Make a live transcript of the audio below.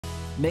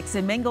Mix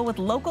and mingle with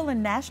local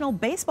and national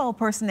baseball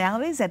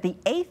personalities at the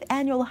 8th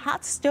Annual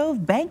Hot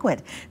Stove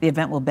Banquet. The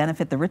event will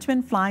benefit the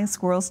Richmond Flying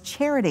Squirrels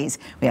charities.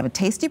 We have a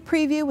tasty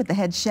preview with the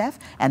head chef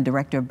and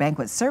director of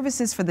banquet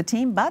services for the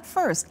team. But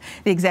first,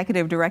 the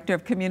executive director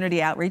of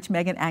community outreach,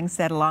 Megan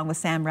Angstead, along with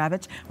Sam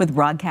Ravitch with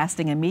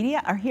broadcasting and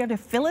media, are here to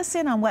fill us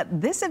in on what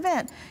this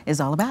event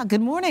is all about. Good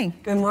morning.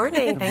 Good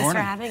morning. Thanks for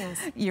having us.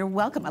 You're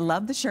welcome. I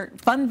love the shirt.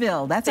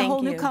 Funville. That's a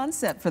whole new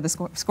concept for the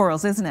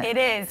squirrels, isn't it? It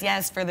is,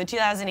 yes. For the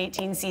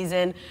 2018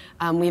 season,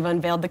 we've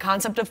unveiled the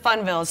concept of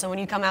Funville. So when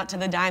you come out to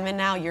the Diamond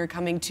now, you're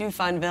coming to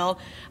Funville.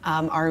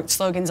 Our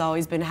slogan's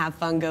always been "Have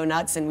fun, go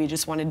nuts," and we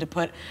just wanted to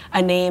put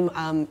a name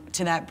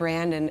to that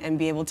brand and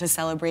be able to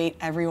celebrate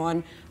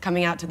everyone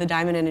coming out to the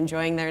Diamond and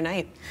enjoying their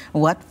night.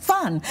 What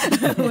fun.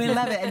 We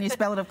love it. And you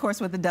spell it, of course,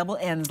 with the double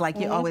N's like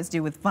you always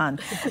do with fun.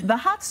 The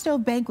Hot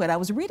Stove Banquet, I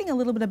was reading a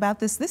little bit about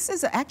this. This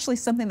is actually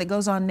something that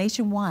goes on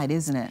nationwide,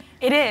 isn't it?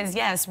 It is,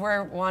 yes.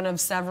 We're one of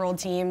several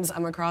teams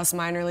across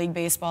minor league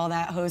baseball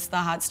that host the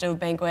Hot Stove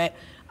Banquet.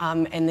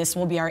 And this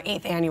will be our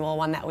 8th annual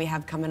one that we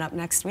have coming up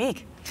next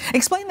week.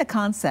 Explain the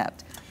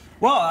concept.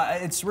 Well,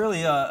 it's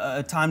really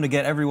a time to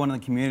get everyone in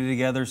the community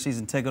together,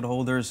 season ticket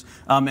holders,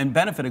 and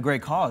benefit a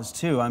great cause,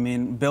 too. I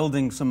mean,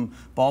 building some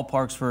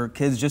ballparks for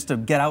kids just to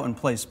get out and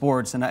play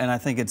sports. And I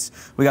think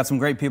we got some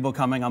great people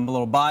coming. I'm a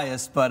little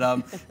biased,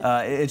 but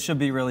it should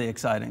be really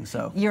exciting.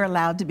 So you're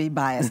allowed to be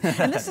biased.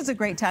 And this is a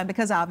great time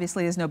because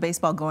obviously there's no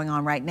baseball going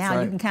on right now.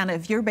 Right. You can kind of,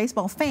 if you're a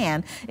baseball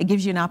fan, it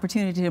gives you an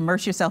opportunity to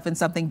immerse yourself in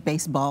something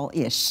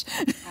baseball-ish.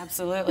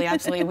 Absolutely,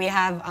 absolutely. We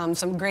have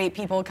some great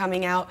people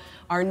coming out.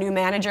 Our new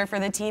manager for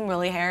the team,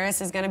 Willie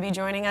Harris, is going to be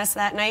joining us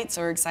that night,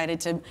 so we're excited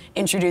to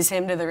introduce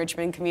him to the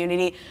Richmond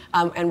community.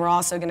 And we're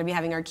also going to be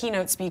having our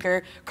keynote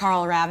speaker,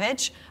 Karl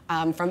Ravitch,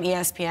 from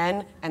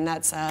ESPN, and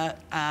that's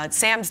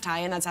Sam's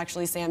tie-in. That's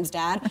actually Sam's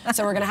dad.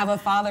 So we're going to have a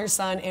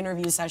father-son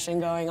interview session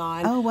going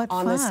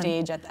on the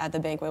stage at the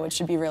banquet, which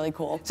should be really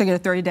cool. So you're going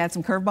to throw your dad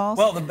some curveballs?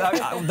 Well,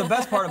 the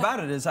best part about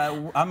it is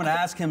I'm going to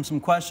ask him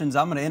some questions.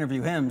 I'm going to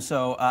interview him,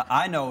 so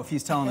I know if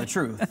he's telling the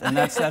truth, and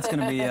that's going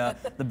to be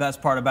the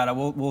best part about it.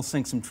 We'll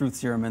sink some truth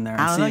serum in there.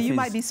 And I don't know. You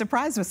might be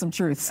surprised with some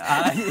truths.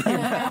 You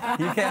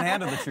can't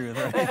handle the truth,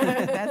 right?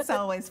 That's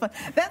always fun.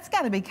 That's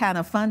got to be kind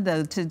of fun,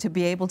 though, to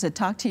be able to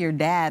talk to your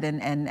dad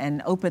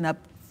and open up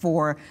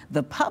for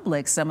the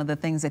public some of the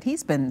things that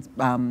he's been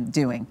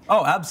doing.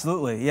 Oh,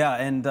 absolutely, yeah,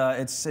 and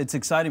it's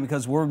exciting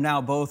because we're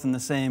now both in the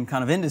same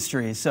kind of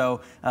industry.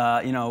 So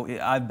you know,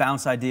 I've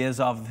bounced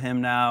ideas off of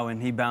him now,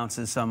 and he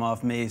bounces some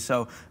off me.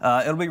 So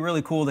it'll be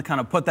really cool to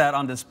kind of put that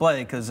on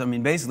display because I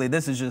mean, basically,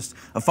 this is just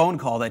a phone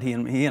call that he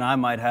and I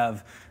might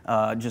have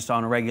just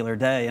on a regular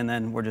day, and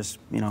then we're just,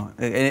 you know,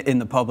 in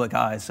the public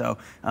eye. So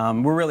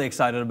we're really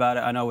excited about it.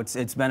 I know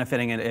it's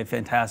benefiting a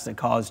fantastic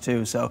cause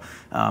too. So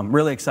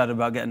really excited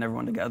about getting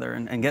everyone together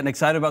and getting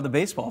excited about the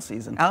baseball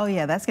season. Oh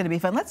yeah, that's going to be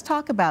fun. Let's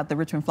talk about the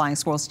Richmond Flying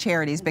Squirrels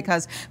charities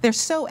because they're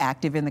so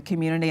active in the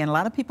community, and a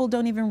lot of people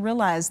don't even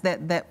realize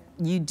that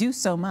you do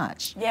so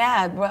much.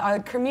 Yeah, our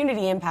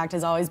community impact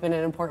has always been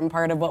an important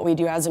part of what we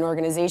do as an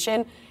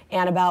organization.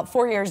 And about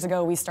 4 years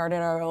ago, we started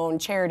our own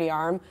charity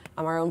arm,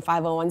 our own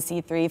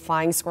 501c3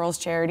 Flying Squirrels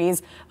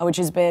Charities, which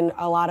has been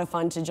a lot of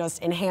fun to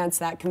just enhance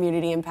that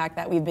community impact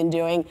that we've been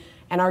doing.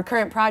 And our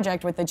current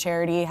project with the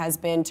charity has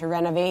been to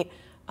renovate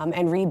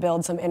and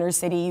rebuild some inner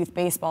city youth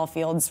baseball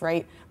fields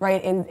right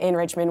in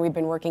Richmond. We've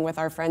been working with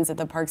our friends at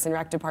the Parks and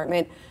Rec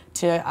Department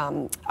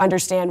to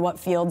understand what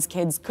fields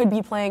kids could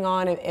be playing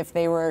on if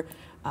they were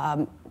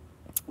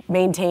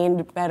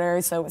maintained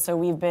better. So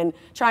we've been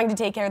trying to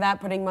take care of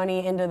that, putting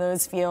money into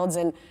those fields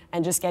and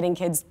just getting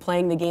kids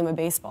playing the game of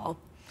baseball.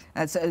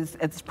 It's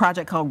a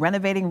project called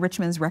Renovating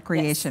Richmond's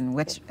Recreation,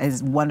 which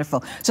is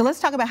wonderful. So let's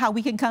talk about how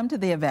we can come to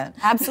the event.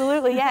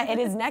 Absolutely, yeah. It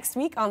is next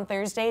week on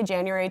Thursday,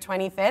 January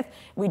 25th.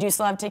 We do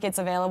still have tickets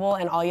available,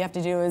 and all you have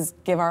to do is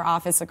give our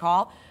office a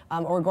call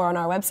or go on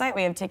our website.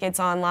 We have tickets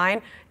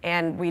online,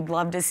 and we'd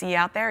love to see you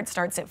out there. It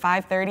starts at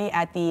 5:30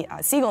 at the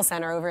Siegel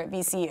Center over at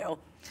VCU.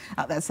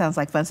 Oh, that sounds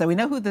like fun. So we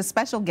know who the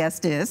special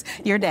guest is,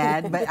 your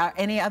dad, but are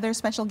any other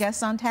special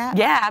guests on tap?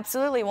 Yeah,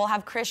 absolutely. We'll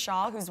have Chris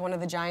Shaw, who's one of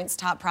the Giants'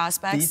 top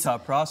prospects. The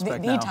top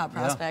prospect The top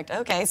prospect. Yeah.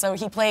 Okay, so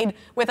he played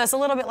with us a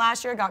little bit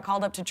last year, got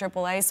called up to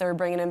AAA, so we're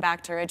bringing him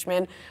back to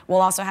Richmond.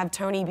 We'll also have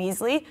Tony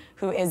Beasley,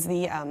 who is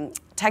the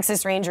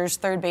Texas Rangers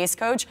third base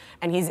coach,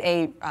 and he's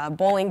a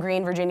Bowling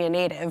Green, Virginia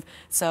native.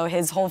 So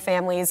his whole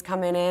family is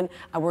coming in.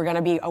 We're going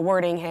to be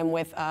awarding him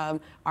with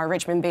our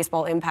Richmond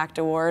Baseball Impact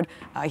Award.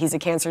 He's a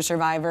cancer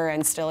survivor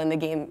and still in the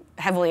game,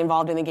 heavily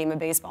involved in the game of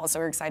baseball. So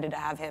we're excited to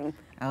have him.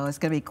 Oh, it's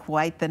going to be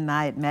quite the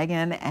night,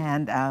 Megan,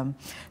 and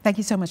thank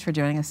you so much for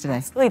joining us today.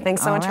 Absolutely.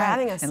 Thanks so much for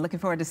having us. And looking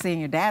forward to seeing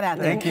your dad out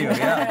there. Thank you.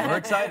 Yeah, we're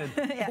excited.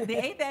 Yeah, the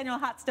 8th Annual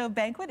Hot Stove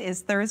Banquet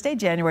is Thursday,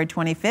 January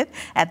 25th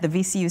at the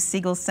VCU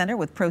Siegel Center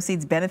with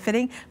proceeds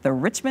benefiting the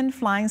Richmond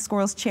Flying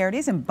Squirrels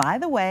charities. And by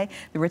the way,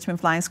 the Richmond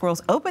Flying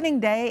Squirrels opening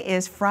day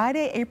is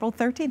Friday, April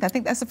 13th. I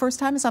think that's the first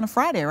time it's on a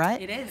Friday,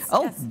 right? It is.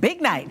 Oh, yes.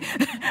 Big night.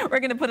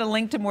 We're going to put a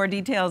link to more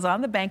details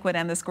on the banquet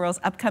and the Squirrels'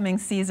 upcoming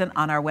season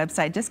on our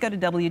website. Just go to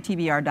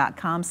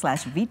WTBR.com.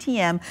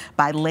 facebook.com/VTM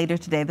by later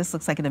today. This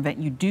looks like an event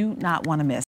you do not want to miss.